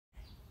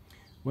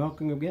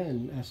Welcome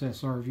again,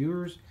 SSR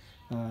viewers.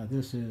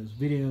 This is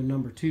video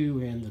number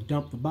 2 in the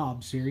Dump the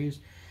Bob series.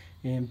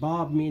 And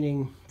Bob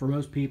meaning, for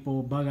most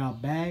people, bug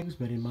out bags,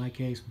 but in my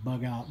case,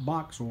 bug out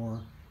box, or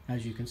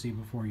as you can see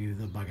before you,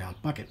 the bug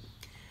out bucket.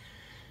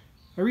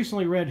 I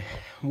recently read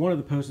one of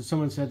the posts that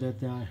someone said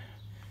that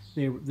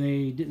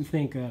they didn't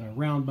think that a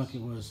round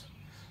bucket was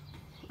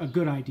a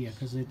good idea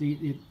because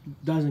it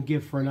doesn't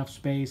give for enough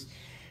space.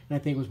 And I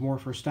think it was more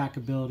for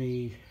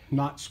stackability,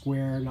 not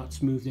square, not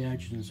smooth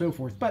edged, and so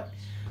forth. But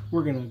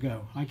we're going to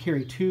go. I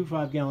carry 2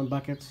 5-gallon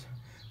buckets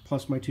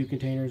plus my 2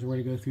 containers. We're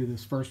going to go through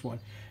this first one.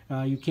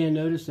 You can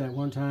notice that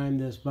one time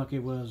this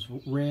bucket was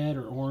red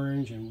or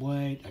orange and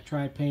white. I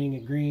tried painting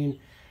it green.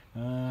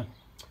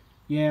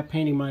 Yeah,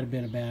 painting might have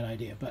been a bad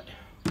idea, but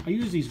I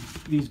use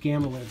these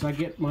gamma lids. I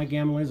get my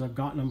gamma lids, I've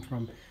gotten them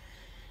from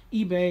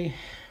eBay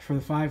for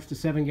the 5 to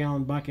 7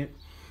 gallon bucket.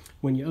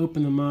 When you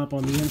open them up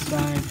on the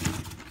inside,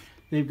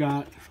 they've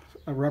got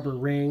a rubber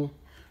ring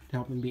to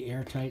help them be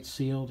airtight,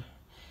 sealed.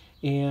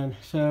 And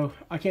so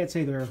I can't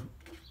say they're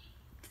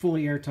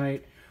fully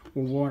airtight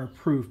or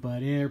waterproof,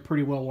 but they're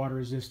pretty well water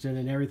resistant,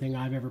 and everything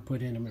I've ever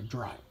put in them are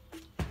dry.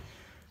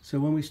 So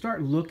when we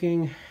start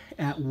looking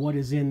at what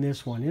is in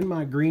this one, in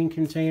my green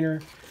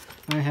container,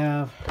 I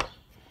have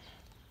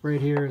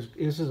right here,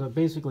 this is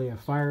basically a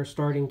fire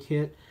starting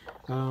kit.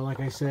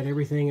 Like I said,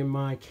 everything in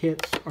my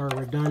kits are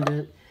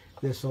redundant.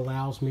 This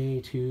allows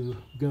me to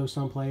go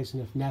someplace,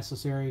 and if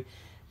necessary,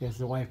 if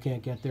the wife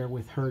can't get there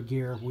with her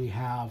gear, we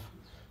have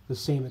the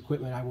same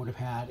equipment I would have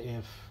had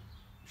if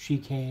she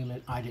came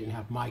and I didn't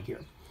have my gear.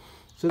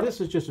 So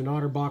this is just an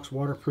OtterBox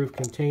waterproof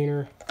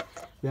container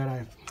that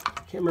I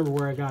can't remember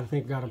where I got. I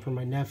think I got them from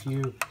my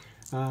nephew.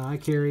 I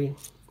carry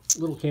a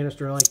little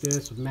canister like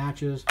this of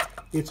matches.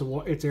 It's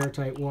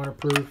airtight,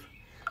 waterproof.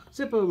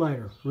 Zippo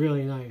lighter,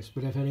 really nice.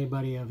 But if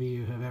anybody of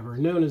you have ever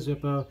known a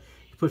Zippo,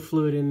 you put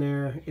fluid in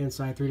there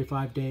inside 3 to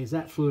 5 days,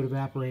 that fluid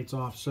evaporates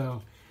off.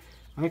 So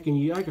I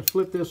can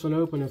flip this one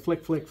open and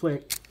flick, flick,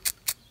 flick.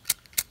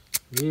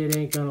 It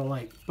ain't gonna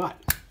light. But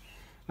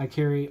I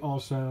carry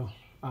also,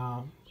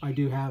 I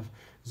do have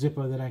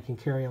Zippo that I can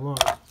carry along.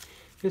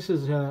 This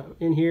is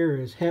in here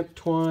is hemp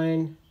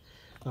twine.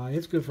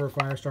 It's good for a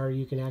fire starter.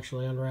 You can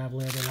actually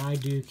unravel it, and I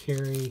do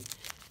carry.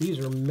 These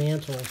are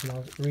mantles.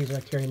 And the reason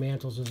I carry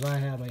mantles is I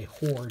have a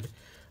hoard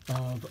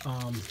of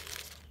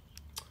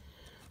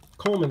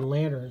Coleman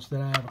lanterns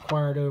that I have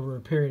acquired over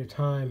a period of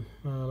time.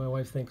 My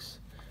wife thinks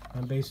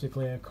I'm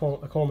basically a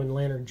Coleman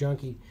lantern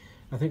junkie.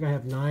 I think I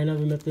have 9 of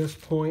them at this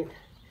point,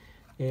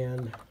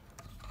 and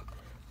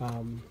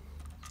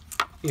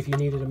if you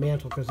needed a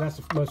mantle, because that's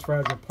the most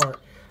fragile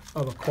part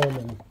of a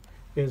Coleman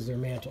is their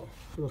mantle.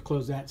 So we'll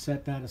close that,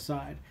 set that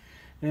aside.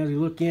 And as we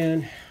look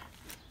in,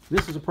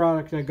 this is a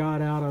product I got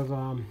out of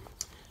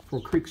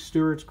from Creek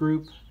Stewart's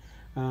group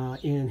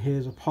in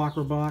his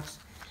Aqua box,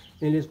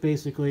 and it's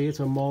basically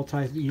a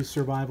multi-use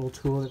survival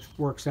tool that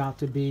works out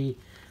to be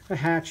a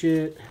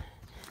hatchet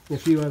and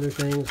a few other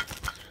things.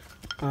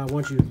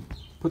 Once you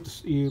put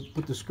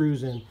the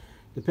screws in,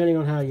 depending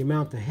on how you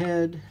mount the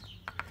head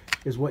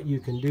is what you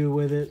can do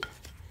with it.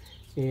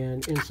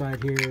 And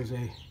inside here is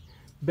a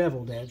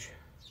beveled edge.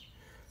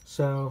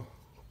 So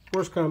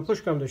push come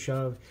to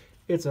shove,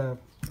 it's a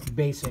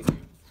basic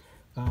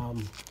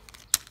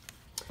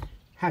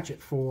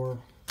hatchet for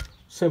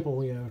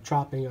simple,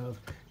 chopping of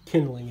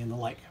kindling and the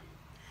like.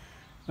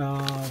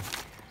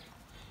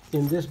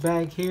 In this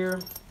bag here,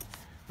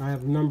 I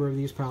have a number of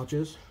these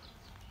pouches.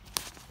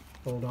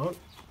 Hold on.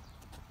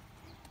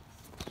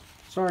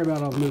 Sorry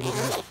about all the moving,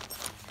 guys.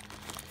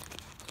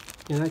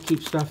 And I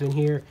keep stuff in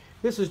here.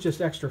 This is just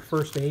extra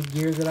first aid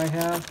gear that I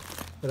have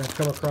that I've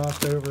come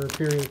across over a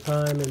period of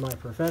time in my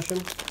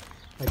profession.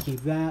 I keep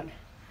that,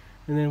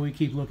 and then we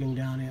keep looking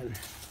down in.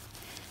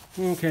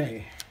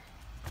 Okay.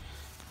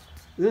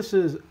 This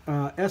is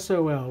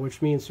SOL,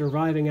 which means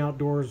Surviving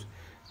Outdoors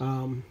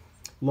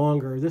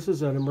Longer. This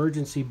is an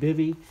emergency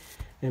bivvy,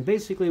 and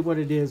basically what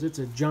it is, it's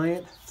a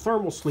giant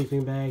thermal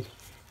sleeping bag,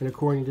 and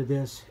according to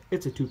this,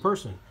 it's a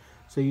 2-person.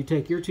 So you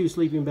take your 2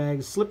 sleeping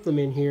bags, slip them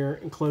in here,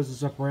 and close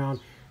this up around.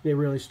 It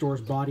really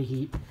stores body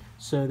heat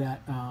so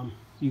that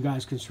you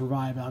guys can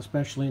survive out,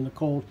 especially in the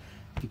cold.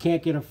 If you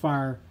can't get a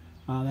fire,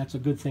 that's a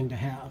good thing to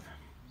have.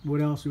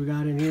 What else we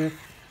got in here?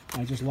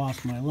 I just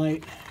lost my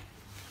light.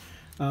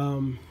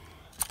 In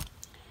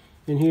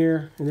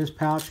here, in this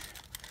pouch,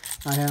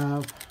 I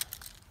have,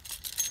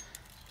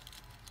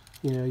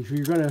 if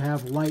you're going to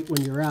have light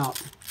when you're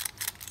out,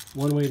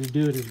 one way to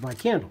do it is by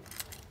candle.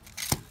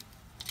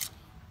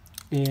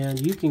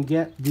 And you can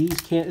get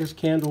this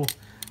candle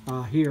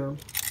here.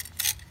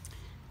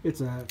 It's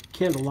a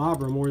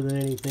candelabra more than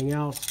anything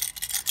else.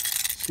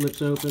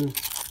 Slips open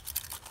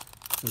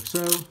like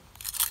so.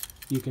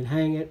 You can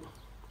hang it.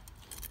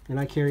 And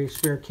I carry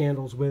spare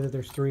candles with it.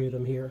 There's 3 of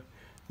them here,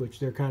 which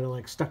they're kind of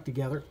like stuck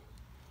together.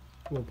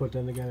 We'll put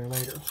them together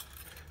later.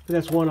 But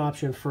that's one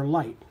option for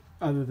light,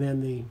 other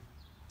than the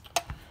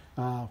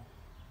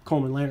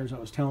Coleman lanterns I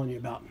was telling you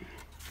about.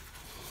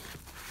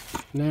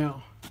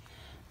 Now,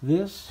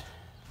 this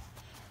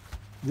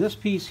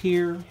piece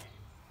here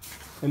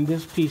and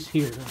this piece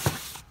here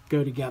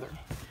go together.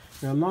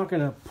 Now I'm not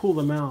going to pull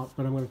them out,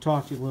 but I'm going to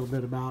talk to you a little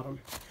bit about them.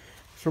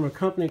 It's from a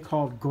company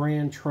called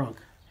Grand Trunk,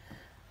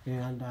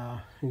 and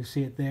you can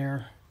see it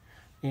there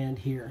and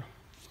here.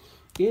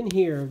 In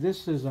here,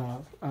 this is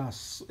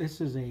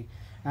a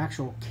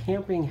actual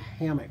camping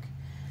hammock.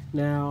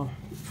 Now,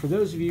 for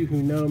those of you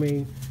who know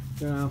me,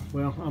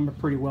 well, I'm a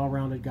pretty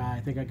well-rounded guy. I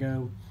think I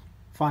go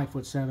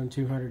 5'7",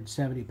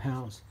 270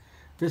 pounds.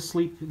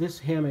 This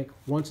hammock,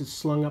 once it's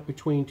slung up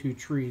between two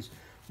trees,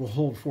 will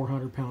hold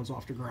 400 pounds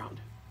off the ground.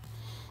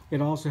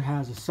 It also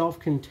has a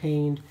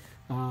self-contained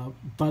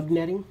bug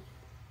netting,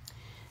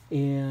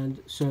 and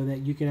so that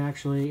you can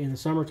actually, in the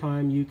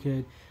summertime, you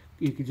could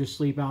just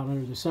sleep out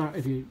under the sun.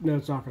 If you know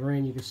it's not going to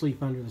rain, you can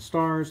sleep under the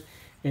stars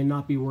and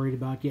not be worried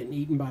about getting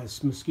eaten by the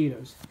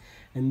mosquitoes.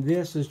 And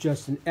this is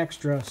just an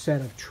extra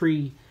set of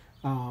tree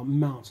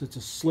mounts. It's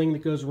a sling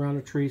that goes around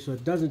a tree, so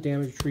it doesn't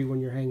damage the tree when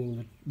you're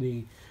hanging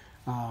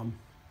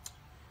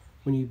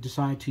when you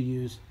decide to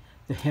use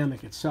the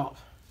hammock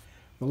itself.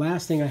 The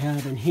last thing I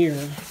have in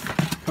here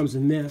comes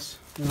in this.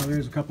 Well,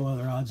 there's a couple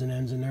other odds and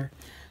ends in there.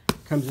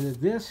 Comes in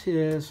this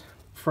is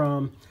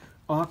from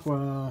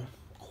Aqua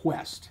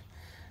Quest.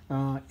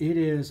 It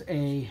is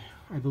I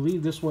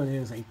believe this one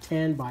is a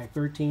 10 by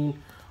 13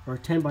 or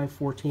 10 by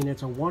 14.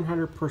 It's a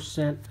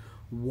 100%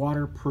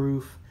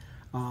 waterproof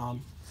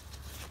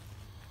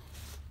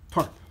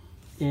tarp,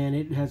 and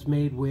it has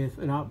made with,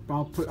 and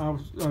I'll put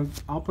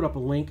up a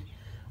link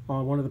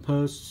on one of the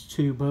posts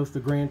to both the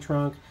Grand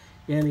Trunk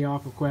and the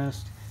Aqua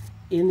Quest.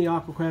 In the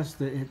Aqua Quest,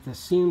 the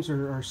seams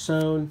are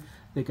sewn.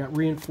 They got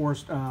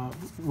reinforced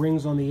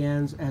rings on the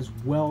ends, as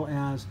well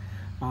as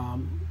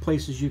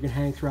places you can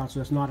hang throughout. So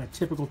it's not a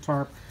typical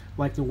tarp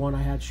like the one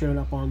I had shown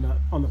up on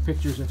the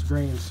pictures. That's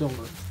gray and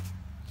silver.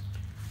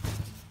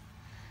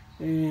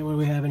 And what do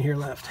we have in here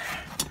left?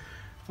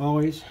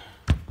 Always,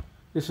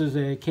 this is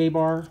a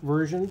K-bar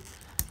version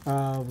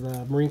of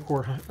the Marine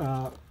Corps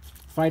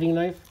fighting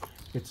knife.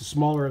 It's the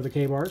smaller of the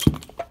K-bars,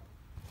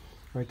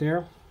 right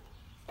there.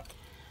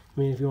 I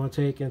mean, if you want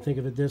to take and think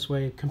of it this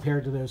way,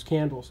 compared to those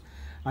candles,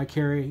 I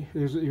carry,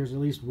 there's at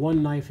least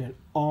one knife in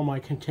all my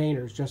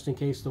containers, just in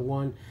case the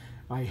one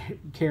I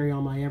carry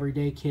on my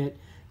everyday kit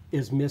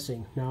is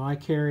missing. Now I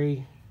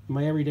carry,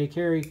 my everyday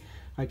carry,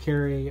 I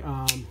carry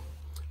a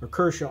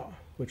Kershaw,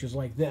 which is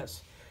like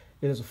this.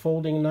 It is a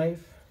folding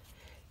knife,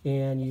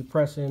 and you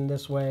press in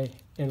this way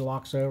and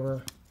locks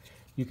over.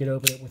 You can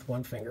open it with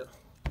one finger.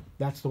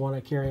 That's the one I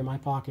carry in my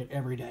pocket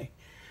every day.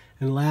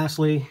 And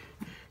lastly,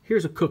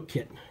 here's a cook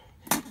kit.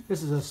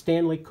 This is a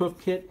Stanley cook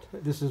kit.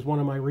 This is one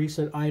of my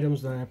recent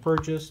items that I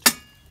purchased.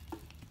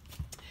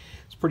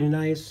 It's pretty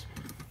nice.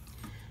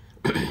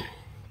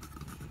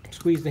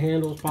 Squeeze the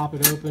handles, pop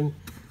it open.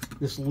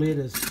 This lid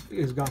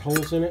is got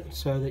holes in it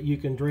so that you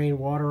can drain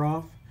water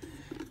off.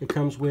 It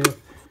comes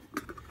with,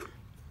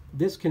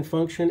 this can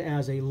function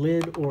as a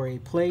lid or a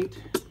plate.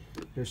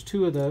 There's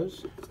two of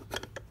those.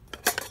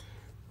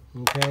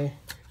 Okay.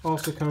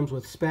 Also comes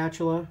with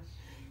spatula,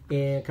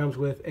 and it comes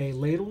with a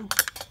ladle.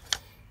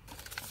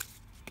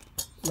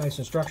 Nice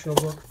instructional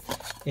book,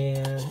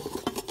 and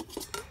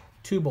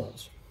two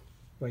bowls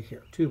right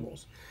here, two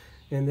bowls.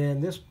 And then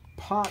this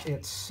pot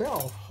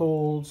itself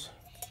holds,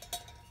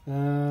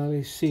 let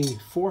me see,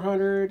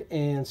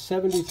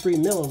 473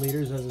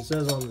 milliliters, as it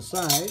says on the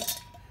side,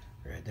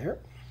 right there.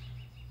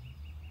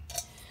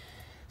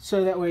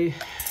 So that way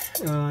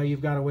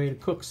you've got a way to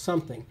cook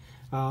something.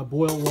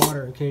 Boil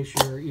water in case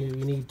you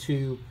need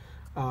to,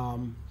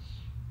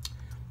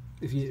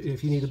 if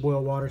you need to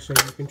boil water so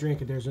you can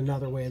drink it, there's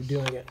another way of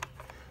doing it.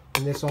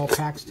 And this all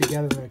packs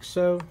together like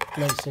so,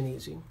 nice and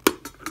easy.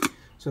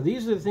 So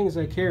these are the things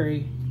I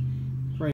carry